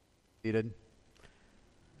Seated.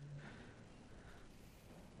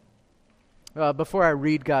 Before I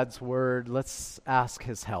read God's word, let's ask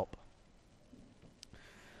his help.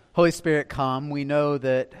 Holy Spirit, come. We know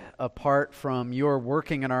that apart from your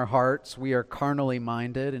working in our hearts, we are carnally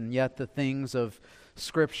minded, and yet the things of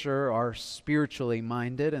Scripture are spiritually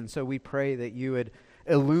minded. And so we pray that you would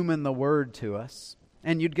illumine the word to us,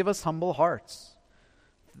 and you'd give us humble hearts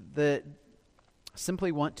that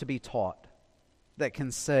simply want to be taught, that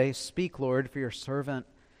can say, "Speak, Lord, for your servant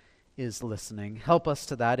is listening." Help us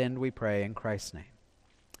to that end, we pray, in Christ's name.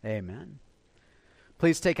 Amen.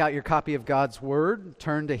 Please take out your copy of God's Word.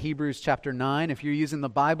 Turn to Hebrews chapter 9. If you're using the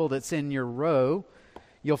Bible that's in your row,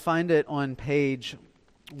 you'll find it on page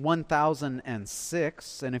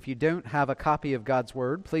 1006. And if you don't have a copy of God's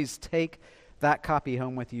Word, please take that copy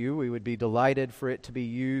home with you. We would be delighted for it to be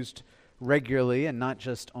used regularly and not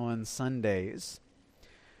just on Sundays.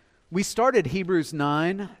 We started Hebrews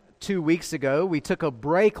 9 2 weeks ago. We took a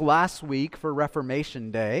break last week for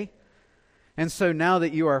Reformation Day. And so now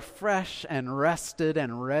that you are fresh and rested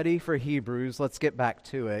and ready for Hebrews, let's get back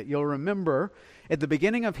to it. You'll remember at the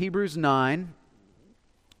beginning of Hebrews 9,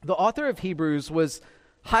 the author of Hebrews was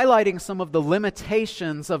highlighting some of the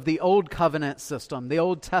limitations of the Old Covenant system, the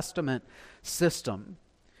Old Testament system.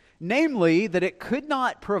 Namely, that it could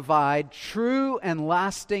not provide true and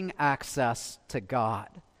lasting access to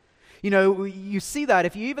God. You know, you see that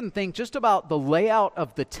if you even think just about the layout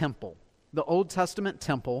of the temple, the Old Testament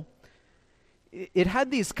temple. It had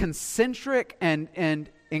these concentric and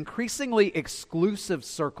increasingly exclusive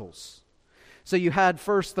circles. So you had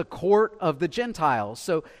first the court of the Gentiles,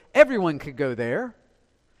 so everyone could go there.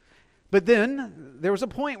 But then there was a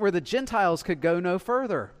point where the Gentiles could go no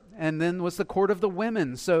further. And then was the court of the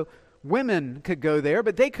women, so women could go there,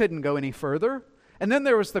 but they couldn't go any further. And then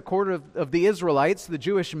there was the court of the Israelites, the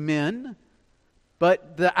Jewish men.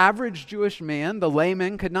 But the average Jewish man, the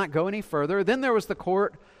layman, could not go any further. Then there was the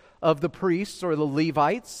court of the priests or the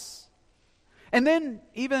Levites. And then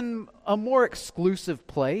even a more exclusive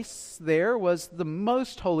place there was the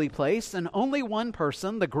most holy place. And only one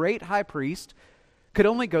person, the great high priest, could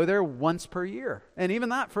only go there once per year. And even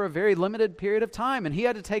that for a very limited period of time. And he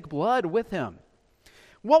had to take blood with him.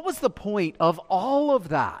 What was the point of all of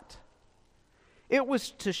that? It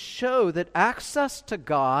was to show that access to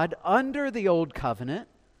God under the Old Covenant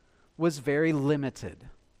was very limited.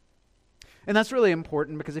 And that's really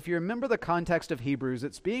important because if you remember the context of Hebrews,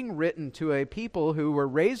 it's being written to a people who were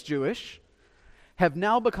raised Jewish, have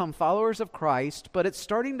now become followers of Christ, but it's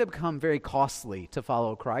starting to become very costly to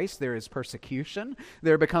follow Christ. There is persecution,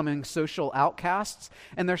 they're becoming social outcasts,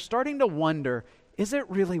 and they're starting to wonder, is it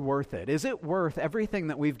really worth it? Is it worth everything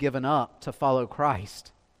that we've given up to follow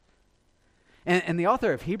Christ? And the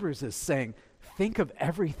author of Hebrews is saying, think of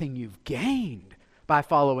everything you've gained by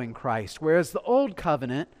following Christ. Whereas the old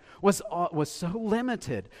covenant was so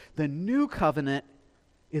limited, the new covenant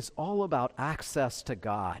is all about access to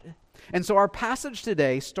God. And so our passage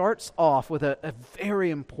today starts off with a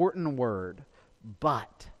very important word,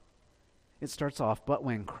 but. It starts off, but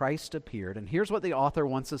when Christ appeared. And here's what the author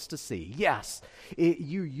wants us to see. Yes,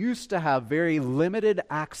 you used to have very limited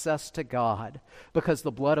access to God because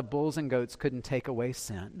the blood of bulls and goats couldn't take away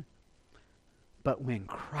sin. But when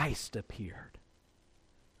Christ appeared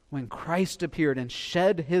and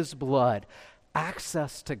shed his blood,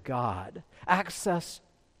 access to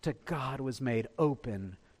God was made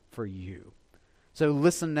open for you. So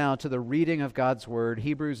listen now to the reading of God's word,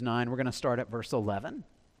 Hebrews 9. We're going to start at verse 11.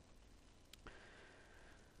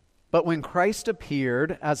 But when Christ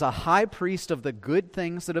appeared as a high priest of the good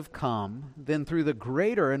things that have come, then through the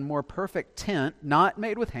greater and more perfect tent, not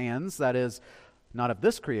made with hands, that is, not of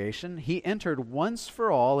this creation, he entered once for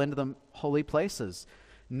all into the holy places,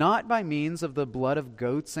 not by means of the blood of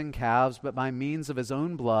goats and calves, but by means of his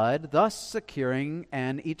own blood, thus securing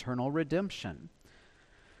an eternal redemption.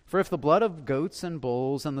 For if the blood of goats and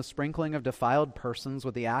bulls and the sprinkling of defiled persons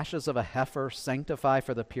with the ashes of a heifer sanctify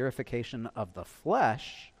for the purification of the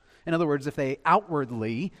flesh, in other words, if they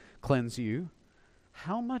outwardly cleanse you,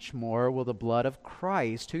 how much more will the blood of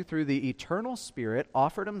Christ, who through the eternal Spirit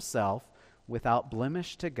offered himself without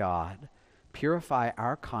blemish to God, purify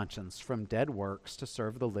our conscience from dead works to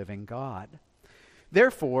serve the living God?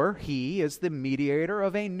 Therefore, he is the mediator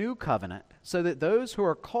of a new covenant, so that those who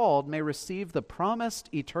are called may receive the promised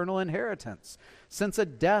eternal inheritance, since a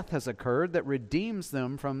death has occurred that redeems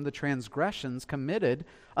them from the transgressions committed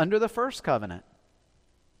under the first covenant.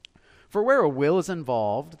 For where a will is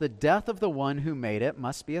involved, the death of the one who made it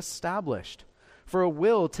must be established. For a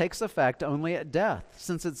will takes effect only at death,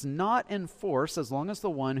 since it's not in force as long as the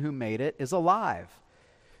one who made it is alive.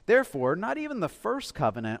 Therefore, not even the first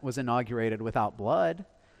covenant was inaugurated without blood.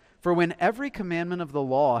 For when every commandment of the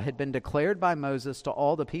law had been declared by Moses to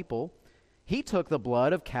all the people, he took the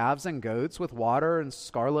blood of calves and goats with water and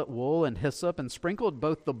scarlet wool and hyssop and sprinkled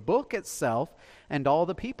both the book itself and all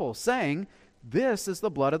the people, saying, "This is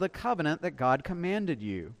the blood of the covenant that God commanded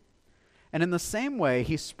you." And in the same way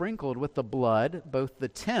he sprinkled with the blood both the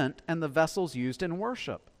tent and the vessels used in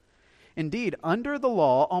worship. Indeed, under the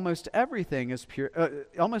law, almost everything is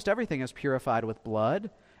purified with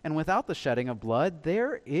blood, and without the shedding of blood,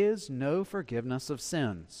 there is no forgiveness of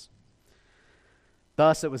sins.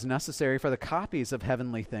 Thus, it was necessary for the copies of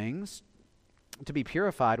heavenly things to be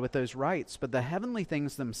purified with those rites, but the heavenly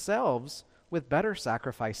things themselves with better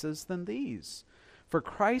sacrifices than these. For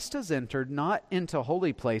Christ has entered not into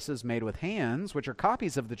holy places made with hands, which are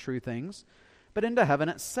copies of the true things, but into heaven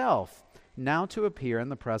itself, now to appear in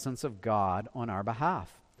the presence of God on our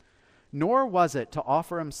behalf. Nor was it to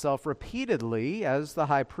offer himself repeatedly, as the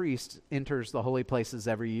high priest enters the holy places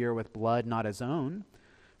every year with blood not his own,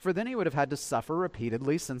 for then he would have had to suffer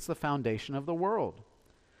repeatedly since the foundation of the world.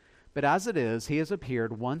 But as it is, he has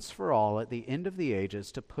appeared once for all at the end of the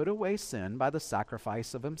ages to put away sin by the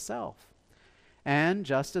sacrifice of himself. And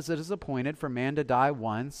just as it is appointed for man to die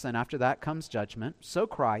once, and after that comes judgment, so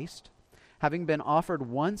Christ, having been offered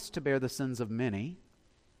once to bear the sins of many,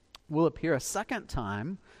 will appear a second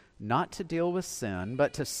time, not to deal with sin,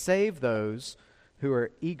 but to save those who are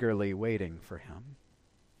eagerly waiting for him.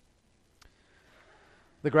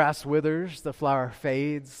 The grass withers, the flower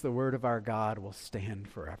fades, the word of our God will stand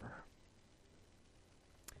forever.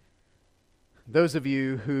 Those of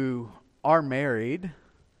you who are married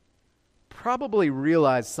probably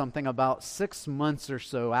realized something about 6 months or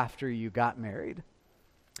so after you got married.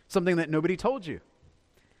 Something that nobody told you.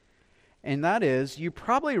 And that is, you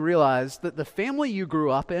probably realized that the family you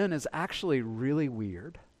grew up in is actually really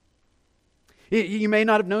weird. You may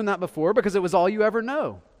not have known that before because it was all you ever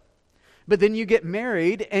know. But then you get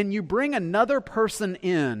married and you bring another person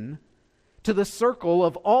in to the circle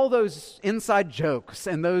of all those inside jokes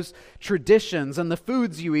and those traditions and the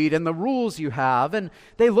foods you eat and the rules you have. And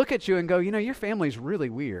they look at you and go, you know, your family's really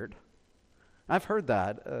weird. I've heard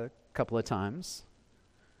that a couple of times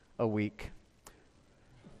a week.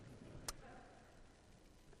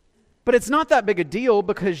 But it's not that big a deal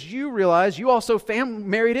because you realize you also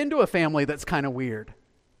married into a family that's kind of weird.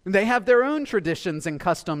 They have their own traditions and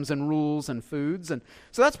customs and rules and foods. And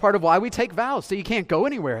so that's part of why we take vows. So you can't go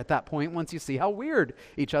anywhere at that point once you see how weird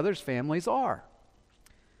each other's families are.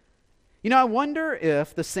 You know, I wonder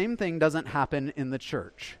if the same thing doesn't happen in the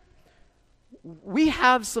church. We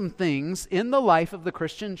have some things in the life of the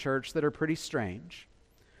Christian church that are pretty strange.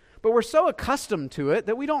 But we're so accustomed to it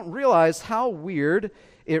that we don't realize how weird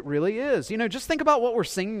it really is. You know, just think about what we're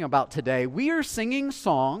singing about today. We are singing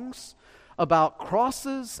songs about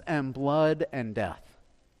crosses and blood and death.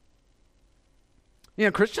 You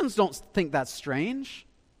know, Christians don't think that's strange.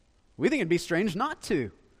 We think it'd be strange not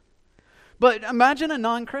to. But imagine a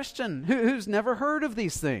non-Christian who's never heard of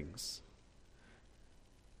these things.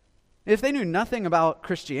 If they knew nothing about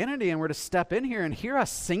Christianity and were to step in here and hear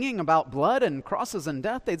us singing about blood and crosses and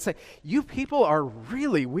death, they'd say, you people are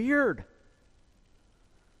really weird.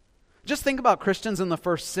 Just think about Christians in the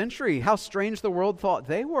first century, how strange the world thought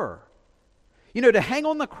they were. You know, to hang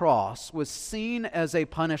on the cross was seen as a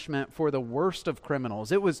punishment for the worst of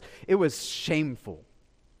criminals. It was shameful.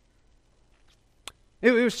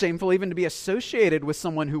 It was shameful even to be associated with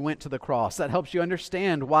someone who went to the cross. That helps you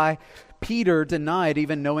understand why Peter denied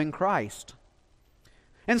even knowing Christ.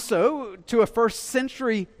 And so, to a first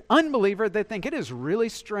century unbeliever, they think it is really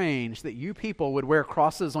strange that you people would wear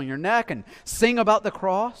crosses on your neck and sing about the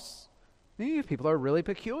cross. You people are really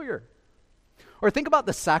peculiar. Or think about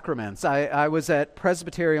the sacraments. I was at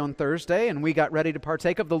Presbytery on Thursday, and we got ready to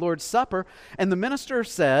partake of the Lord's Supper, and the minister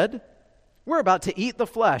said, we're about to eat the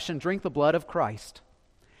flesh and drink the blood of Christ.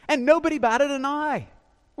 And nobody batted an eye.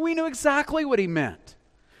 We knew exactly what he meant.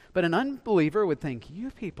 But an unbeliever would think, you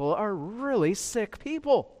people are really sick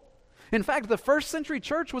people. In fact, the first century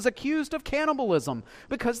church was accused of cannibalism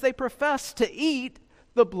because they professed to eat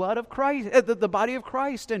the blood of Christ, the body of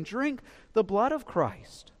Christ, and drink the blood of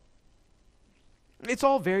Christ. It's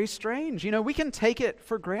all very strange. You know, we can take it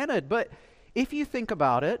for granted, but if you think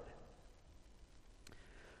about it,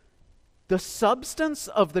 the substance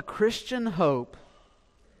of the Christian hope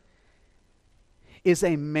is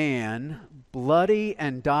a man bloody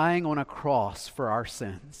and dying on a cross for our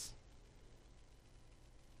sins.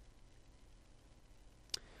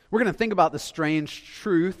 We're going to think about the strange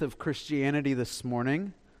truth of Christianity this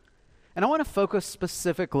morning. And I want to focus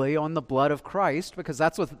specifically on the blood of Christ because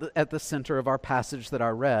that's what's at the center of our passage that I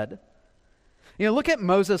read. Look at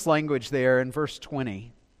Moses' language there in verse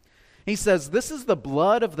 20. He says, "This is the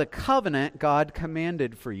blood of the covenant God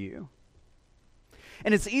commanded for you."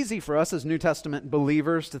 And it's easy for us as New Testament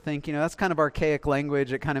believers to think, that's kind of archaic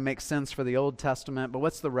language. It kind of makes sense for the Old Testament, but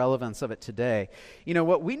what's the relevance of it today?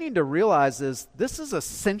 What we need to realize is this is a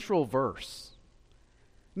central verse.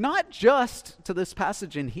 Not just to this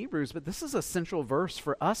passage in Hebrews, but this is a central verse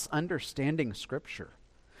for us understanding Scripture.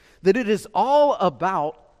 That it is all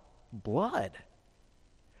about blood.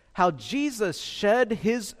 How Jesus shed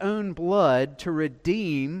his own blood to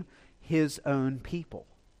redeem his own people.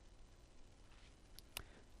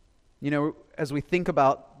 As we think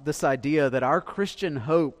about this idea that our Christian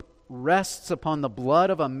hope rests upon the blood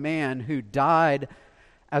of a man who died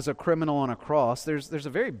as a criminal on a cross, there's a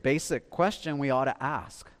very basic question we ought to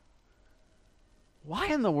ask. Why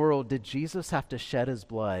in the world did Jesus have to shed his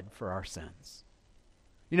blood for our sins?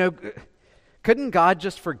 Couldn't God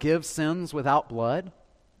just forgive sins without blood?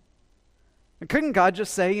 Couldn't God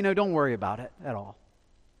just say, don't worry about it at all?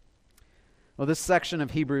 Well, this section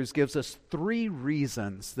of Hebrews gives us 3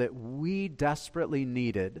 reasons that we desperately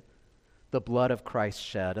needed the blood of Christ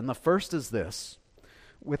shed. And the first is this: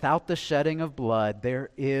 without the shedding of blood,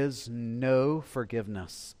 there is no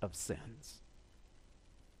forgiveness of sins.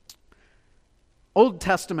 Old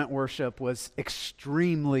Testament worship was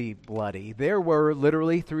extremely bloody. There were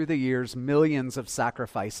literally through the years millions of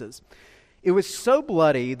sacrifices. It was so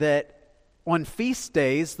bloody that on feast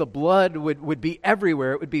days, the blood would be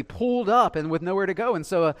everywhere. It would be pulled up and with nowhere to go. And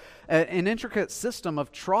so an intricate system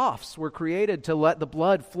of troughs were created to let the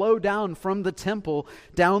blood flow down from the temple,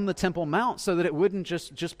 down the Temple Mount, so that it wouldn't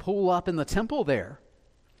just pool up in the temple there.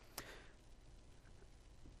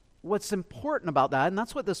 What's important about that, and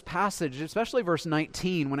that's what this passage, especially verse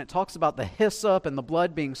 19, when it talks about the hyssop and the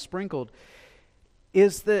blood being sprinkled,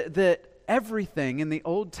 is that everything in the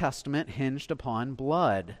Old Testament hinged upon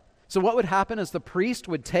blood. So what would happen is the priest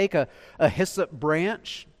would take a hyssop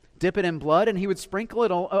branch, dip it in blood, and he would sprinkle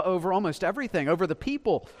it over almost everything, over the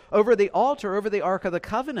people, over the altar, over the Ark of the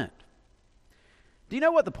Covenant. Do you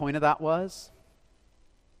know what the point of that was?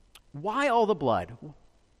 Why all the blood?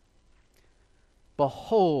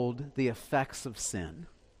 Behold the effects of sin.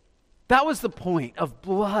 That was the point of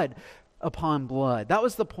blood upon blood. That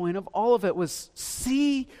was the point of all of it, was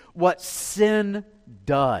see what sin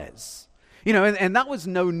does. And that was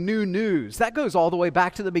no new news. That goes all the way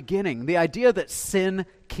back to the beginning. The idea that sin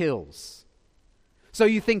kills. So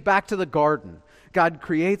you think back to the garden. God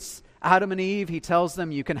creates Adam and Eve. He tells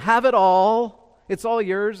them, you can have it all. It's all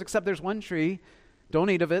yours, except there's one tree. Don't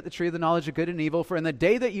eat of it, the tree of the knowledge of good and evil. For in the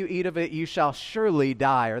day that you eat of it, you shall surely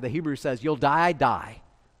die. Or the Hebrew says, you'll die.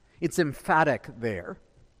 It's emphatic there.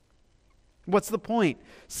 What's the point?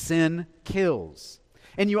 Sin kills.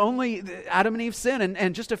 And Adam and Eve sin,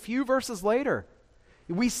 and just a few verses later,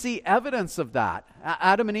 we see evidence of that.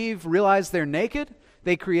 Adam and Eve realize they're naked.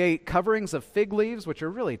 They create coverings of fig leaves, which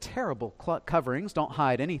are really terrible coverings, don't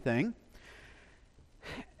hide anything.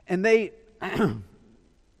 And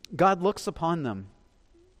God looks upon them,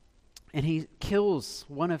 and he kills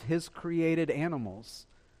one of his created animals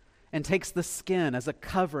and takes the skin as a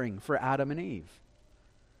covering for Adam and Eve.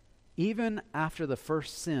 Even after the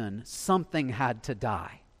first sin, something had to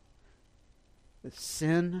die.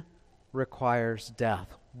 Sin requires death.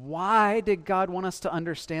 Why did God want us to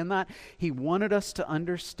understand that? He wanted us to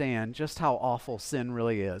understand just how awful sin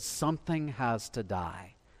really is. Something has to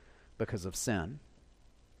die because of sin.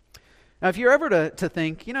 Now, if you're ever to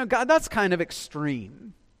think, God, that's kind of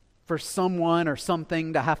extreme for someone or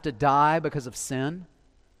something to have to die because of sin.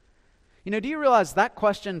 Do you realize that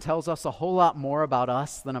question tells us a whole lot more about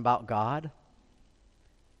us than about God?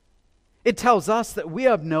 It tells us that we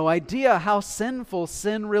have no idea how sinful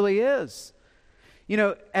sin really is.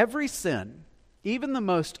 Every sin, even the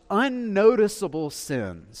most unnoticeable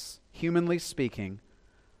sins, humanly speaking,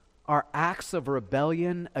 are acts of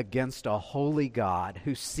rebellion against a holy God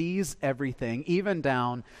who sees everything, even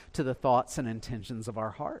down to the thoughts and intentions of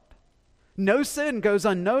our heart. No sin goes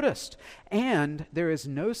unnoticed, and there is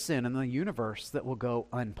no sin in the universe that will go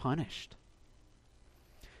unpunished.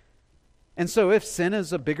 And so if sin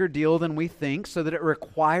is a bigger deal than we think, so that it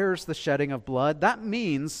requires the shedding of blood, that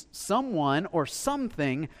means someone or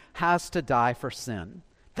something has to die for sin.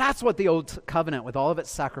 That's what the Old Covenant, with all of its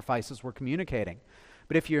sacrifices, were communicating.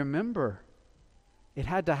 But if you remember, it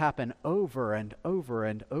had to happen over and over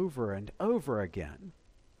and over and over again.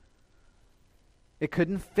 It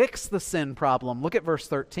couldn't fix the sin problem. Look at verse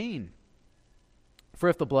 13. For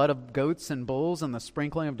if the blood of goats and bulls and the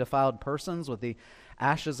sprinkling of defiled persons with the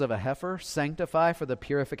ashes of a heifer sanctify for the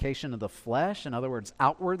purification of the flesh, in other words,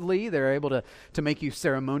 outwardly, they're able to make you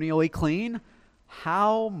ceremonially clean,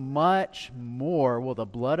 how much more will the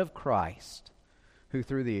blood of Christ, who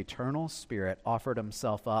through the eternal Spirit offered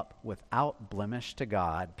himself up without blemish to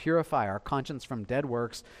God, purify our conscience from dead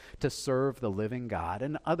works to serve the living God?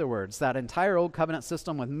 In other words, that entire old covenant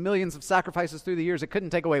system with millions of sacrifices through the years, it couldn't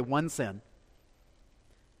take away one sin.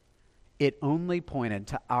 It only pointed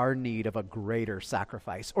to our need of a greater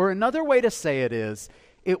sacrifice. Or another way to say it is,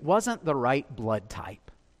 it wasn't the right blood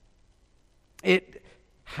type. It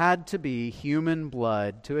had to be human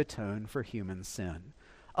blood to atone for human sin.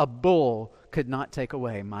 A bull could not take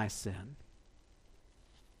away my sin.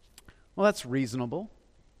 Well, that's reasonable,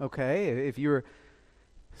 okay? If you're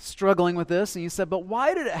struggling with this and you said, but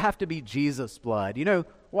why did it have to be Jesus' blood? You know,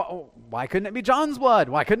 why couldn't it be John's blood?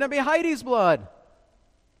 Why couldn't it be Heidi's blood?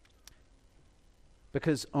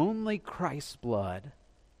 Because only Christ's blood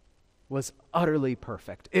was utterly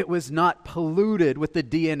perfect. It was not polluted with the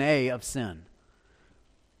DNA of sin.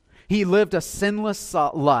 He lived a sinless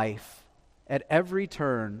life at every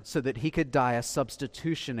turn so that he could die a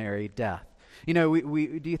substitutionary death. You know,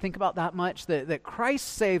 do you think about that much? That Christ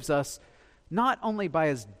saves us not only by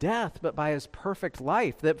his death, but by his perfect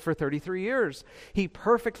life, that for 33 years he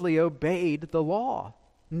perfectly obeyed the law,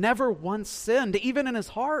 never once sinned, even in his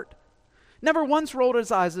heart. Never once rolled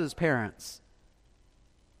his eyes at his parents.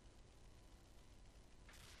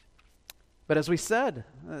 But as we said,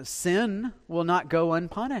 sin will not go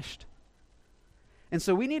unpunished. And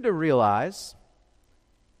so we need to realize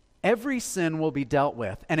every sin will be dealt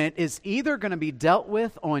with. And it is either going to be dealt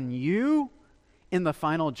with on you in the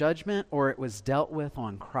final judgment, or it was dealt with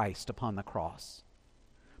on Christ upon the cross.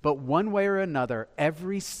 But one way or another,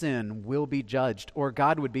 every sin will be judged, or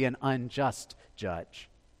God would be an unjust judge.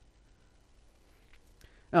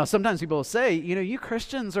 Now, sometimes people will say, you know, you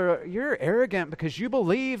Christians you're arrogant because you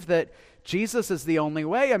believe that Jesus is the only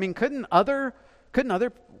way. I mean, couldn't other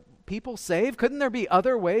people save? Couldn't there be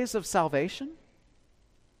other ways of salvation?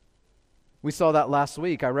 We saw that last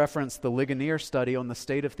week. I referenced the Ligonier study on the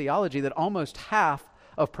state of theology, that almost half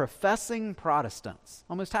of professing Protestants,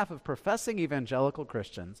 almost half of professing evangelical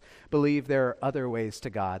Christians, believe there are other ways to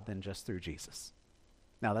God than just through Jesus.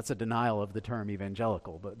 Now, that's a denial of the term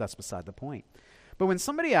evangelical, but that's beside the point. But when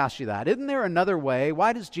somebody asks you that, isn't there another way?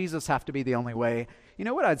 Why does Jesus have to be the only way? You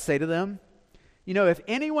know what I'd say to them? You know, if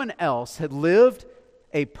anyone else had lived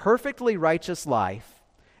a perfectly righteous life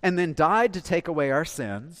and then died to take away our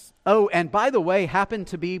sins, oh, and by the way, happened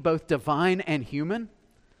to be both divine and human,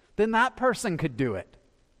 then that person could do it.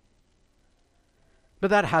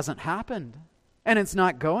 But that hasn't happened, and it's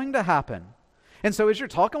not going to happen. And so as you're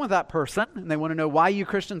talking with that person, and they want to know why you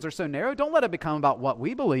Christians are so narrow, don't let it become about what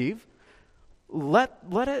we believe. Let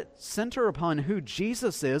it center upon who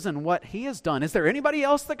Jesus is and what he has done. Is there anybody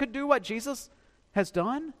else that could do what Jesus has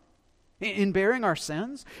done? In bearing our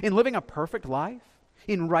sins? In living a perfect life?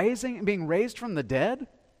 In being raised from the dead?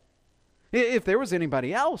 If there was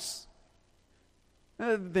anybody else,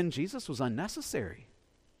 then Jesus was unnecessary.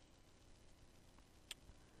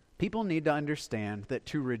 People need to understand that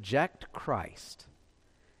to reject Christ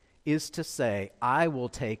is to say, I will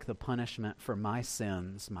take the punishment for my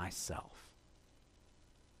sins myself.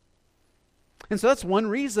 And so that's one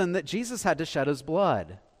reason that Jesus had to shed his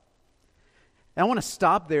blood. And I want to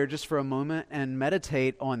stop there just for a moment and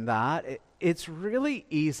meditate on that. It's really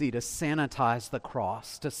easy to sanitize the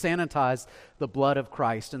cross, to sanitize the blood of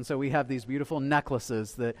Christ. And so we have these beautiful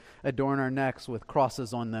necklaces that adorn our necks with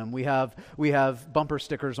crosses on them. We have bumper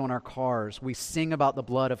stickers on our cars. We sing about the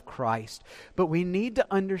blood of Christ. But we need to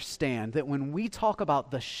understand that when we talk about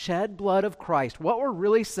the shed blood of Christ, what we're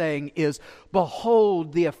really saying is,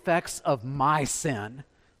 behold the effects of my sin.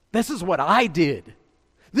 This is what I did.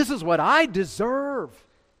 This is what I deserve.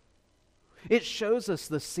 It shows us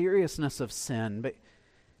the seriousness of sin, but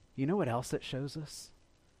you know what else it shows us?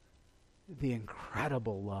 The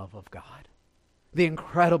incredible love of God. The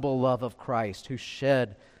incredible love of Christ who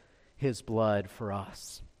shed his blood for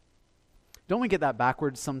us. Don't we get that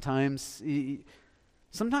backwards sometimes?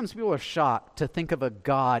 Sometimes people are shocked to think of a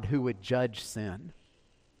God who would judge sin,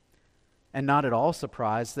 and not at all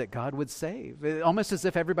surprised that God would save. Almost as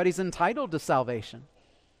if everybody's entitled to salvation.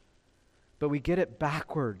 But we get it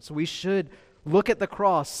backwards. We should look at the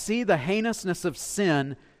cross, see the heinousness of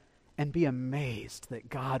sin, and be amazed that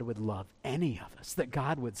God would love any of us, that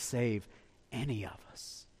God would save any of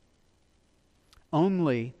us.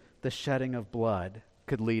 Only the shedding of blood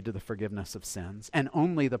could lead to the forgiveness of sins, and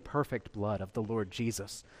only the perfect blood of the Lord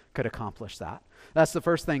Jesus could accomplish that. That's the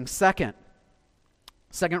first thing. Second,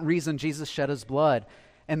 Second reason Jesus shed his blood,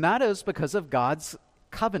 and that is because of God's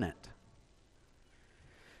covenant.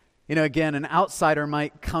 You know, again, an outsider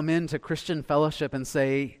might come into Christian fellowship and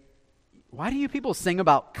say, why do you people sing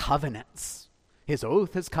about covenants? His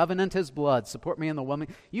oath, his covenant, his blood, support me in the woman.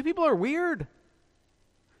 You people are weird.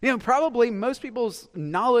 You know, probably most people's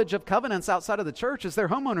knowledge of covenants outside of the church is their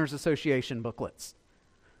homeowners association booklets.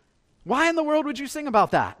 Why in the world would you sing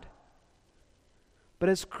about that? But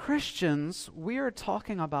as Christians, we are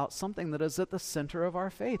talking about something that is at the center of our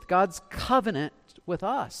faith, God's covenant with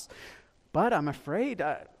us. But I'm afraid,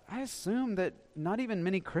 I assume that not even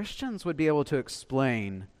many Christians would be able to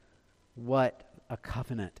explain what a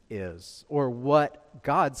covenant is, or what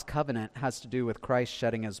God's covenant has to do with Christ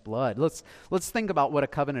shedding his blood. Let's think about what a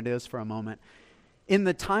covenant is for a moment. In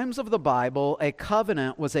the times of the Bible, a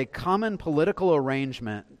covenant was a common political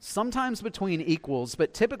arrangement, sometimes between equals,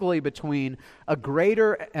 but typically between a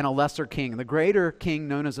greater and a lesser king. The greater king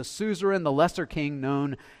known as a suzerain, the lesser king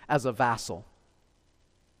known as a vassal.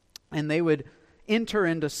 And they would enter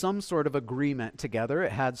into some sort of agreement together.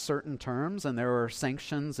 It had certain terms, and there were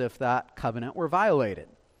sanctions if that covenant were violated.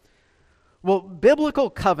 Well, biblical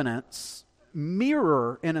covenants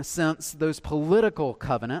mirror, in a sense, those political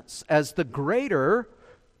covenants as the greater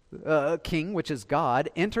king, which is God,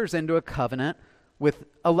 enters into a covenant with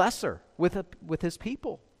a lesser, with his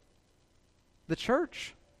people, the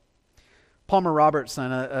church. Palmer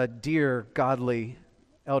Robertson, a dear, godly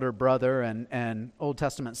elder brother and Old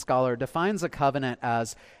Testament scholar, defines a covenant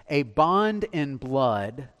as a bond in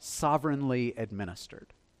blood sovereignly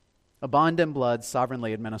administered. A bond in blood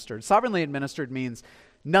sovereignly administered. Sovereignly administered means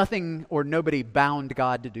nothing or nobody bound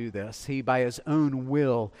God to do this. He, by his own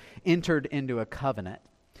will, entered into a covenant.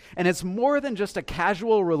 And it's more than just a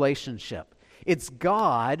casual relationship. It's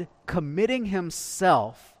God committing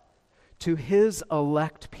himself to his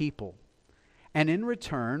elect people. And in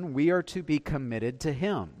return, we are to be committed to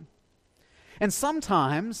him. And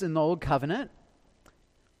sometimes in the Old Covenant,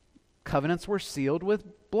 covenants were sealed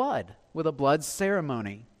with blood, with a blood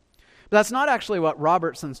ceremony. But that's not actually what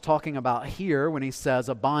Robertson's talking about here when he says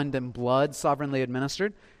a bond in blood sovereignly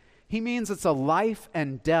administered. He means it's a life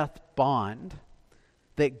and death bond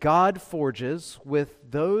that God forges with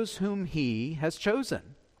those whom he has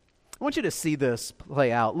chosen. I want you to see this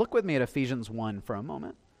play out. Look with me at Ephesians 1 for a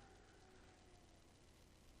moment.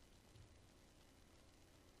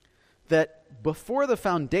 That before the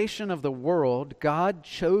foundation of the world, God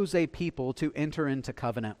chose a people to enter into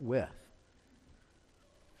covenant with.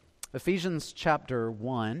 Ephesians chapter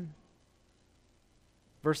 1,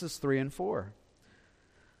 verses 3 and 4.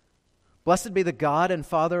 Blessed be the God and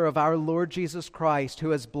Father of our Lord Jesus Christ,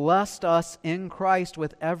 who has blessed us in Christ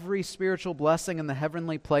with every spiritual blessing in the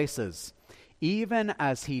heavenly places, even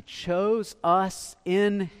as he chose us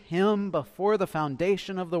in him before the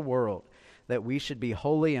foundation of the world, that we should be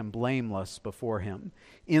holy and blameless before him.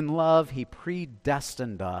 In love, he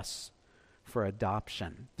predestined us for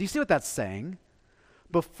adoption. Do you see what that's saying?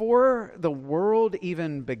 Before the world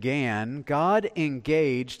even began, God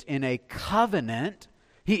engaged in a covenant.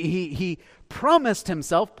 He promised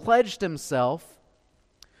himself, pledged himself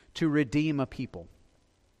to redeem a people.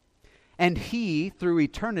 And he, through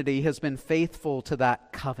eternity, has been faithful to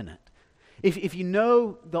that covenant. If you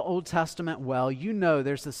know the Old Testament well, you know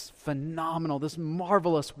there's this phenomenal, this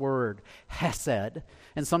marvelous word, hesed.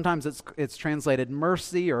 And sometimes it's translated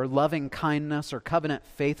mercy or loving kindness or covenant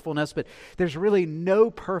faithfulness, but there's really no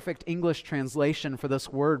perfect English translation for this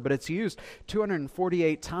word, but it's used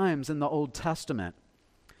 248 times in the Old Testament.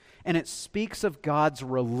 And it speaks of God's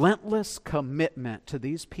relentless commitment to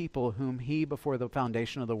these people whom he, before the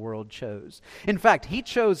foundation of the world, chose. In fact, he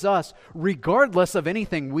chose us regardless of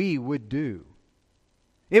anything we would do.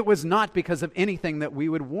 It was not because of anything that we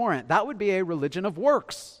would warrant. That would be a religion of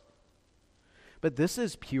works. But this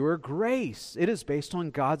is pure grace. It is based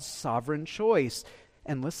on God's sovereign choice.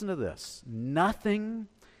 And listen to this. Nothing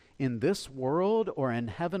in this world or in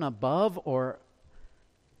heaven above or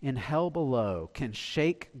in hell below can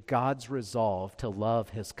shake God's resolve to love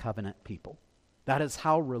his covenant people. That is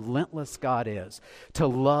how relentless God is to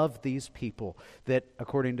love these people that,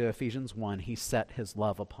 according to Ephesians 1, he set his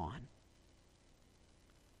love upon.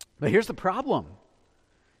 But here's the problem.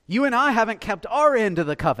 You and I haven't kept our end of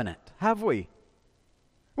the covenant, have we?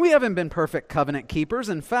 We haven't been perfect covenant keepers.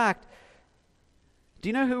 In fact, do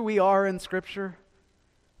you know who we are in Scripture?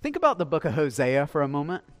 Think about the book of Hosea for a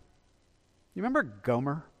moment. You remember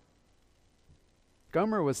Gomer?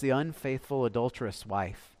 Gomer was the unfaithful, adulterous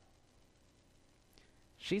wife.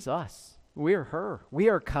 She's us. We're her. We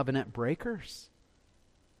are covenant breakers.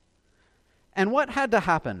 And what had to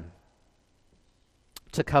happen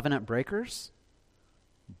to covenant breakers?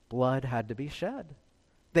 blood had to be shed.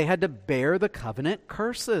 They had to bear the covenant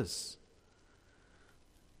curses.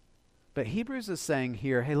 But Hebrews is saying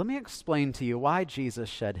here, hey, let me explain to you why Jesus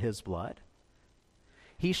shed his blood.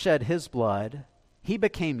 He shed his blood. He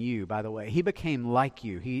became you, by the way. He became like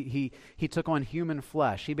you. He took on human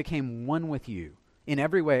flesh. He became one with you in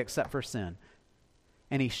every way except for sin.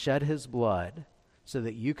 And he shed his blood so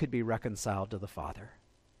that you could be reconciled to the Father,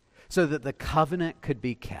 so that the covenant could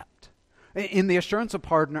be kept. In the assurance of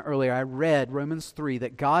pardon earlier, I read Romans 3,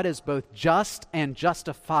 that God is both just and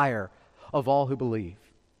justifier of all who believe.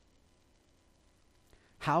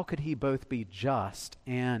 How could he both be just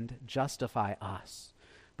and justify us?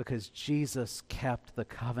 Because Jesus kept the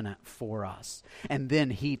covenant for us. And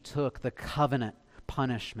then he took the covenant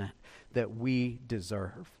punishment that we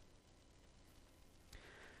deserve.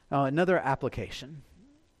 Another application.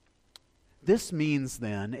 This means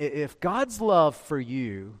then, if God's love for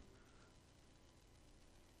you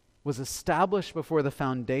was established before the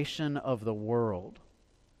foundation of the world,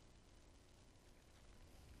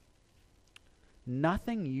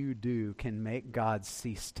 nothing you do can make God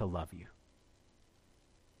cease to love you.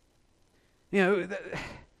 You know,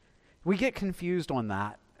 we get confused on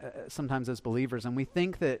that sometimes as believers, and we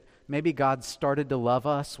think that maybe God started to love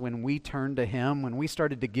us when we turned to him, when we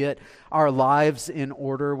started to get our lives in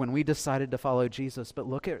order, when we decided to follow Jesus. But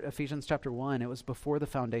look at Ephesians chapter 1. It was before the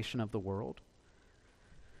foundation of the world.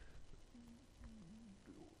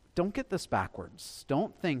 Don't get this backwards.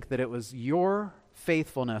 Don't think that it was your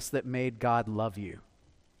faithfulness that made God love you.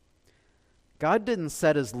 God didn't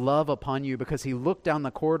set his love upon you because he looked down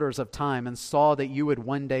the corridors of time and saw that you would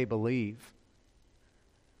one day believe.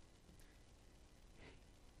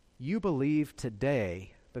 You believe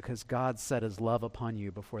today because God set his love upon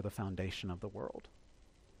you before the foundation of the world.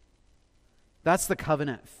 That's the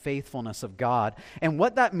covenant faithfulness of God. And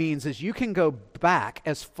what that means is you can go back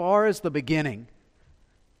as far as the beginning.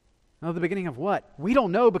 Now, the beginning of what? We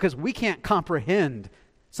don't know, because we can't comprehend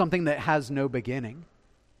something that has no beginning.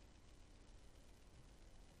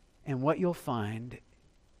 And what you'll find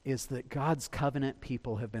is that God's covenant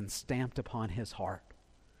people have been stamped upon his heart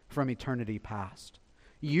from eternity past.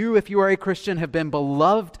 You, if you are a Christian, have been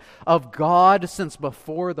beloved of God since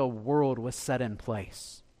before the world was set in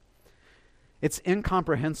place. It's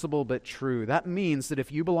incomprehensible but true. That means that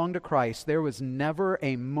if you belong to Christ, there was never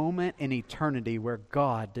a moment in eternity where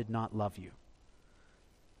God did not love you.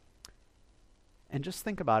 And just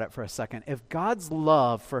think about it for a second. If God's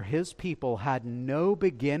love for his people had no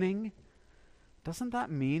beginning, doesn't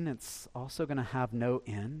that mean it's also going to have no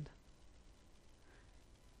end?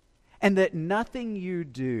 And that nothing you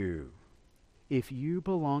do, if you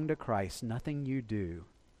belong to Christ, nothing you do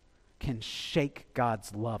can shake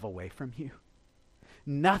God's love away from you.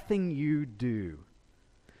 Nothing you do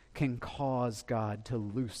can cause God to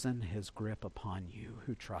loosen his grip upon you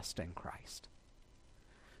who trust in Christ.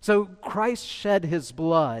 So Christ shed his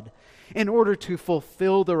blood in order to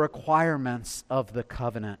fulfill the requirements of the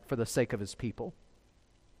covenant for the sake of his people.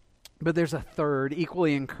 But there's a third,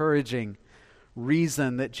 equally encouraging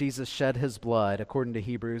reason that Jesus shed his blood, according to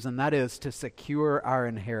Hebrews, and that is to secure our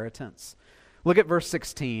inheritance. Look at verse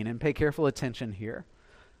 16 and pay careful attention here.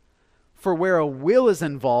 For where a will is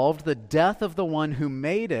involved, the death of the one who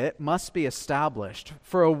made it must be established.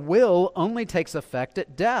 For a will only takes effect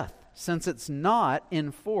at death, since it's not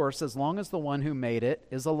in force as long as the one who made it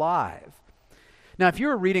is alive. Now, if you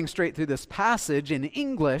were reading straight through this passage in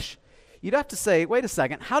English, you'd have to say, wait a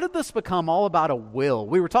second, how did this become all about a will?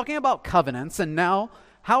 We were talking about covenants, and now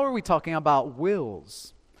how are we talking about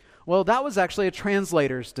wills? Well, that was actually a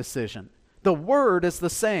translator's decision. The word is the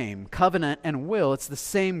same, covenant and will. It's the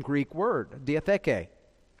same Greek word, diatheke.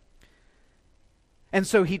 And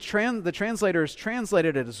so the translators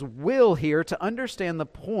translated it as will here to understand the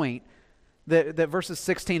point that verses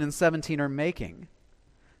 16 and 17 are making.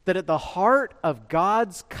 That at the heart of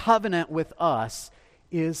God's covenant with us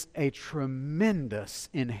is a tremendous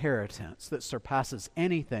inheritance that surpasses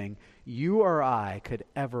anything you or I could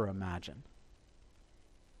ever imagine.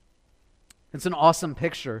 It's an awesome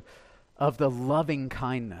picture of the loving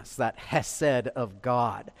kindness, that hesed of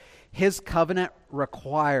God. His covenant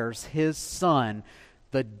requires his Son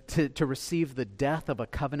to receive the death of a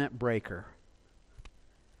covenant breaker.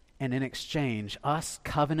 And in exchange, us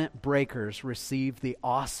covenant breakers receive the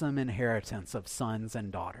awesome inheritance of sons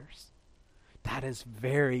and daughters. That is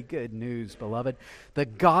very good news, beloved. The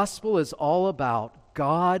gospel is all about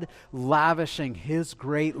God lavishing his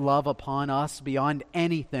great love upon us beyond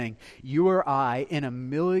anything you or I in a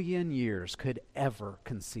million years could ever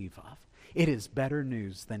conceive of. It is better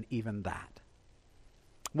news than even that.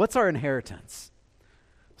 What's our inheritance?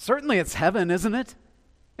 Certainly it's heaven, isn't it?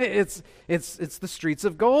 It's the streets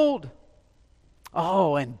of gold.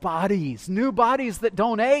 Oh, and bodies, new bodies that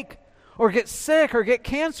don't ache or get sick or get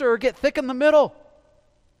cancer or get thick in the middle.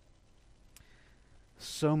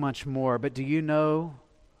 So much more. But do you know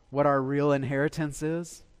what our real inheritance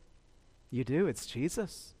is? You do. It's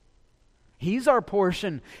Jesus. He's our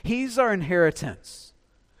portion. He's our inheritance.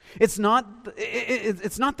 It's not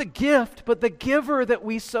the gift, but the giver that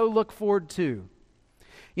we so look forward to.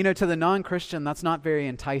 You know, to the non-Christian, that's not very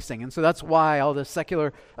enticing. And so that's why all the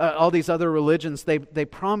secular, all these other religions, they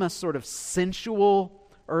promise sort of sensual,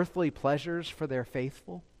 earthly pleasures for their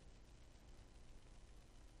faithful.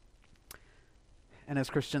 And as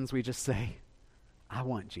Christians, we just say, I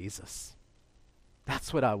want Jesus.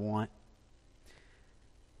 That's what I want.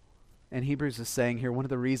 And Hebrews is saying here, one of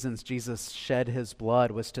the reasons Jesus shed his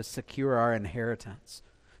blood was to secure our inheritance.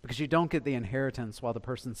 Because you don't get the inheritance while the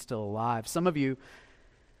person's still alive. Some of you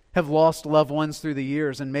have lost loved ones through the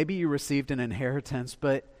years, and maybe you received an inheritance,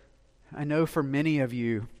 but I know for many of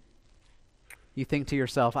you, you think to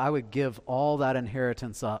yourself, I would give all that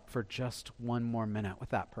inheritance up for just one more minute with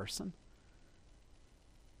that person.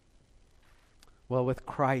 Well, with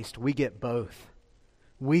Christ, we get both.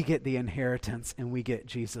 We get the inheritance, and we get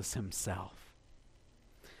Jesus himself.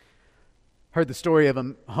 Heard the story of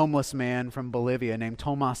a homeless man from Bolivia named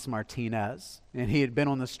Tomas Martinez, and he had been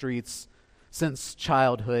on the streets since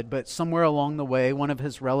childhood, but somewhere along the way, one of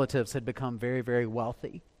his relatives had become very, very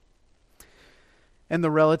wealthy. And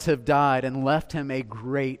the relative died and left him a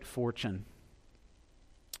great fortune.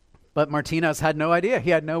 But Martinez had no idea. He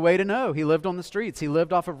had no way to know. He lived on the streets. He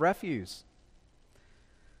lived off of refuse.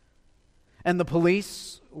 And the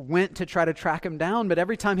police went to try to track him down, but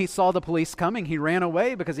every time he saw the police coming, he ran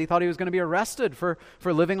away because he thought he was going to be arrested for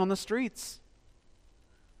living on the streets.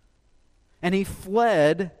 And he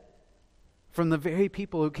fled from the very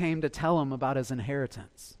people who came to tell him about his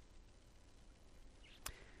inheritance.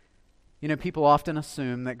 You know, people often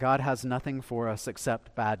assume that God has nothing for us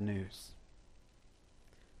except bad news.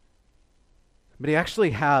 But he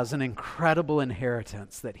actually has an incredible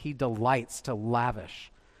inheritance that he delights to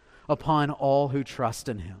lavish upon all who trust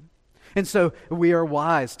in him. And so we are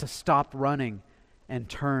wise to stop running and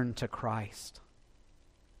turn to Christ.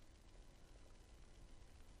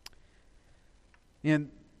 And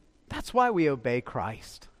that's why we obey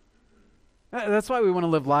Christ. That's why we want to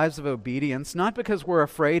live lives of obedience, not because we're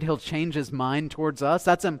afraid he'll change his mind towards us.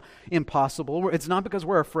 That's impossible. It's not because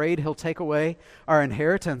we're afraid he'll take away our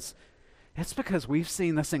inheritance. It's because we've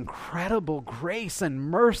seen this incredible grace and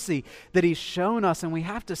mercy that he's shown us, and we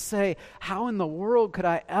have to say, how in the world could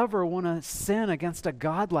I ever want to sin against a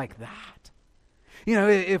God like that? You know,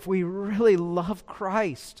 if we really love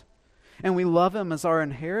Christ and we love him as our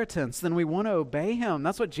inheritance, then we want to obey him.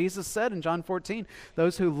 That's what Jesus said in John 14.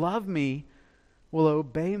 Those who love me will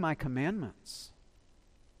obey my commandments.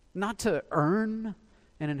 Not to earn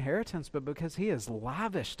an inheritance, but because he has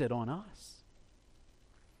lavished it on us.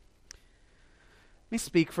 Let me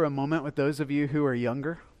speak for a moment with those of you who are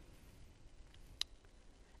younger.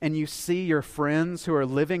 And you see your friends who are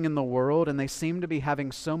living in the world and they seem to be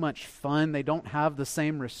having so much fun. They don't have the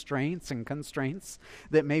same restraints and constraints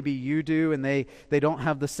that maybe you do, and they don't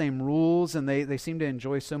have the same rules, and they seem to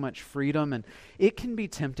enjoy so much freedom. And it can be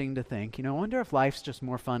tempting to think, I wonder if life's just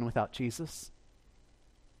more fun without Jesus.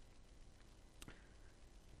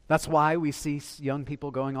 That's why we see young people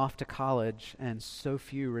going off to college and so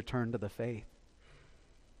few return to the faith.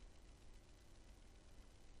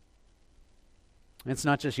 It's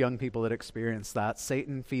not just young people that experience that.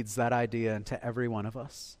 Satan feeds that idea into every one of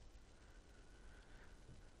us.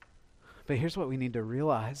 But here's what we need to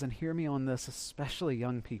realize, and hear me on this, especially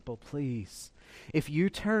young people, please. If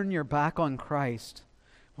you turn your back on Christ,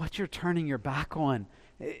 what you're turning your back on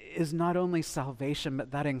is not only salvation,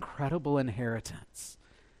 but that incredible inheritance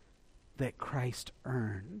that Christ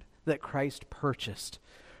earned, that Christ purchased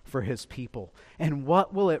for his people. And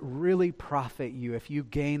what will it really profit you if you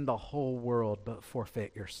gain the whole world but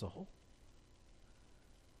forfeit your soul?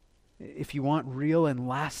 If you want real and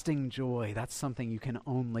lasting joy, that's something you can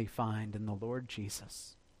only find in the Lord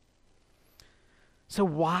Jesus. So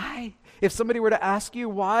why? If somebody were to ask you,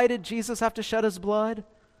 why did Jesus have to shed his blood?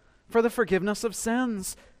 For the forgiveness of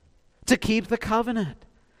sins, to keep the covenant,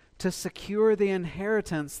 to secure the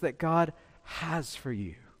inheritance that God has for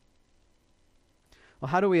you. Well,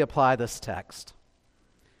 how do we apply this text?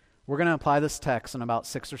 We're going to apply this text in about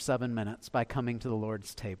 6 or 7 minutes by coming to the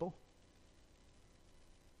Lord's table.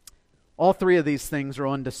 All three of these things are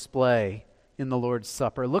on display in the Lord's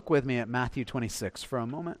Supper. Look with me at Matthew 26 for a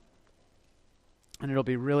moment, and it'll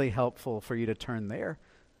be really helpful for you to turn there.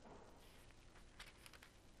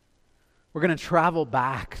 We're going to travel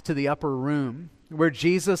back to the upper room where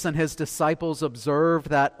Jesus and his disciples observed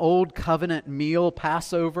that old covenant meal,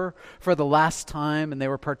 Passover, for the last time, and they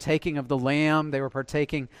were partaking of the lamb. They were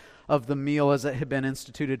partaking of the meal as it had been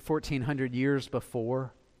instituted 1,400 years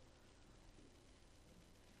before.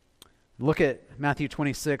 Look at Matthew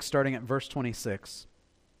 26, starting at verse 26.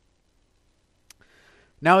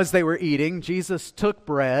 Now as they were eating, Jesus took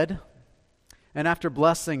bread, and after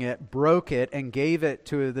blessing it, broke it and gave it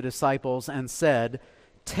to the disciples and said,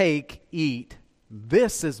 "Take, eat.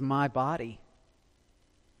 This is my body."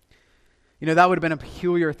 You know, that would have been a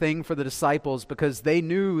peculiar thing for the disciples because they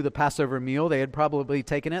knew the Passover meal. They had probably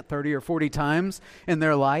taken it 30 or 40 times in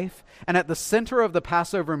their life. And at the center of the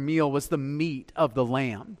Passover meal was the meat of the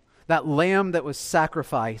lamb, that lamb that was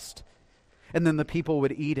sacrificed, and then the people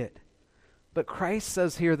would eat it. But Christ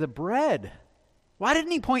says here, the bread. Why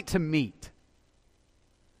didn't he point to meat?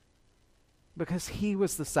 Because he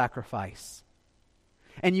was the sacrifice.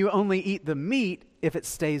 And you only eat the meat if it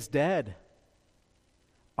stays dead.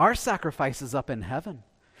 Our sacrifice is up in heaven.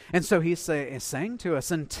 And so he's saying to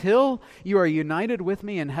us, until you are united with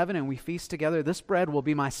me in heaven and we feast together, this bread will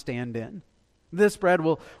be my stand-in. This bread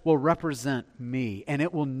will represent me, and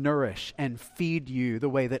it will nourish and feed you the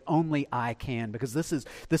way that only I can, because this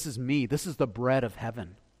is me. This is the bread of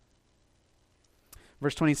heaven.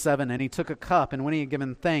 Verse 27, and he took a cup, and when he had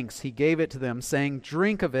given thanks, he gave it to them, saying,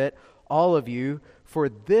 "Drink of it, all of you, for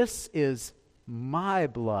this is my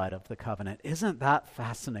blood of the covenant." Isn't that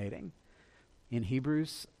fascinating? In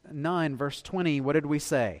Hebrews 9, verse 20, what did we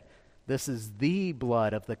say? This is the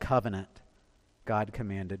blood of the covenant God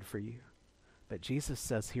commanded for you. But Jesus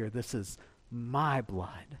says here, this is my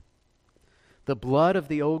blood. The blood of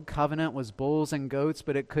the old covenant was bulls and goats,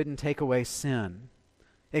 but it couldn't take away sin.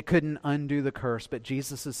 It couldn't undo the curse. But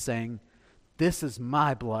Jesus is saying, this is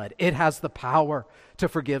my blood. It has the power to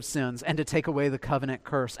forgive sins and to take away the covenant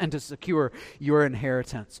curse and to secure your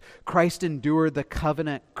inheritance. Christ endured the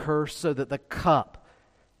covenant curse so that the cup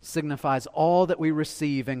signifies all that we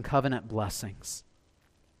receive in covenant blessings.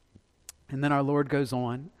 And then our Lord goes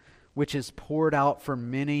on, which is poured out for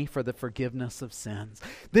many for the forgiveness of sins.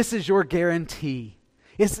 This is your guarantee.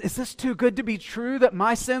 Is this too good to be true, that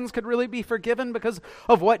my sins could really be forgiven because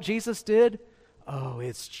of what Jesus did? Oh,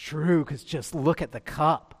 it's true, because just look at the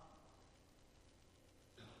cup.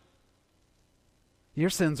 Your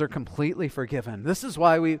sins are completely forgiven. This is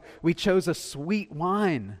why we chose a sweet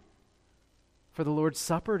wine for the Lord's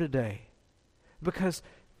Supper today, because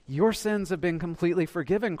your sins have been completely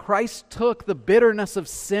forgiven. Christ took the bitterness of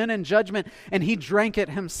sin and judgment and he drank it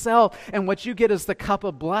himself. And what you get is the cup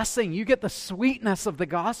of blessing. You get the sweetness of the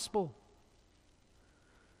gospel.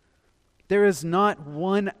 There is not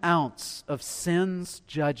 1 ounce of sin's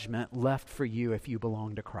judgment left for you if you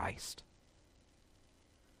belong to Christ.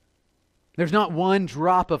 There's not 1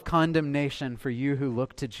 drop of condemnation for you who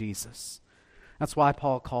look to Jesus. That's why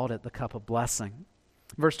Paul called it the cup of blessing.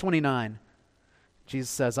 Verse 29.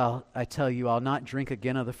 Jesus says, I tell you, I'll not drink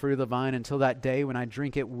again of the fruit of the vine until that day when I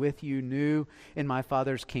drink it with you new in my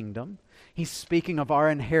Father's kingdom. He's speaking of our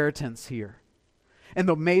inheritance here and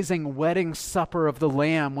the amazing wedding supper of the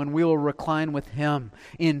Lamb when we will recline with him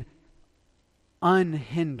in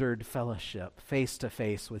unhindered fellowship, face to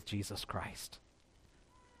face with Jesus Christ.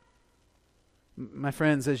 My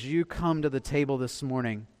friends, as you come to the table this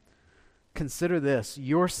morning, consider this.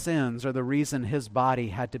 Your sins are the reason his body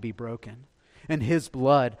had to be broken and his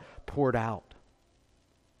blood poured out.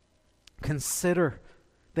 Consider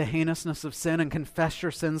the heinousness of sin and confess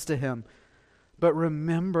your sins to him. But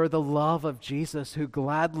remember the love of Jesus who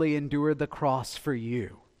gladly endured the cross for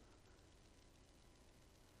you.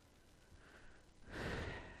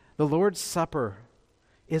 The Lord's Supper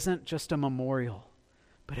isn't just a memorial,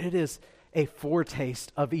 but it is a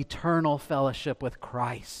foretaste of eternal fellowship with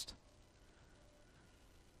Christ.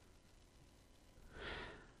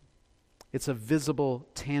 It's a visible,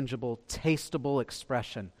 tangible, tasteable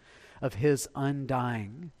expression of his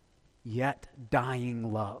undying, yet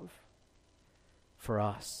dying love for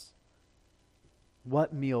us.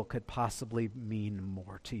 What meal could possibly mean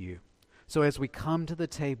more to you? So as we come to the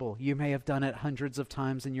table, you may have done it hundreds of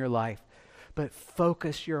times in your life, but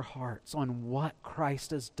focus your hearts on what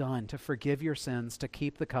Christ has done to forgive your sins, to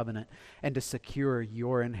keep the covenant, and to secure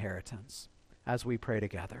your inheritance as we pray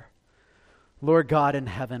together. Lord God in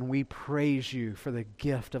heaven, we praise you for the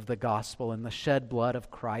gift of the gospel and the shed blood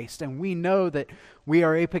of Christ. And we know that we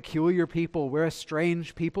are a peculiar people. We're a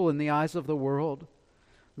strange people in the eyes of the world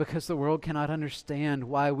because the world cannot understand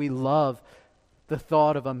why we love the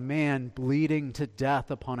thought of a man bleeding to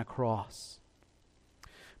death upon a cross.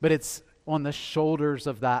 But it's on the shoulders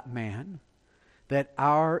of that man that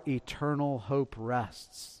our eternal hope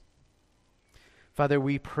rests. Father,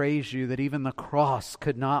 we praise you that even the cross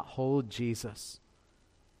could not hold Jesus,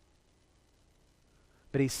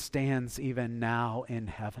 but he stands even now in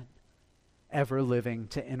heaven, ever living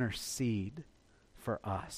to intercede for us.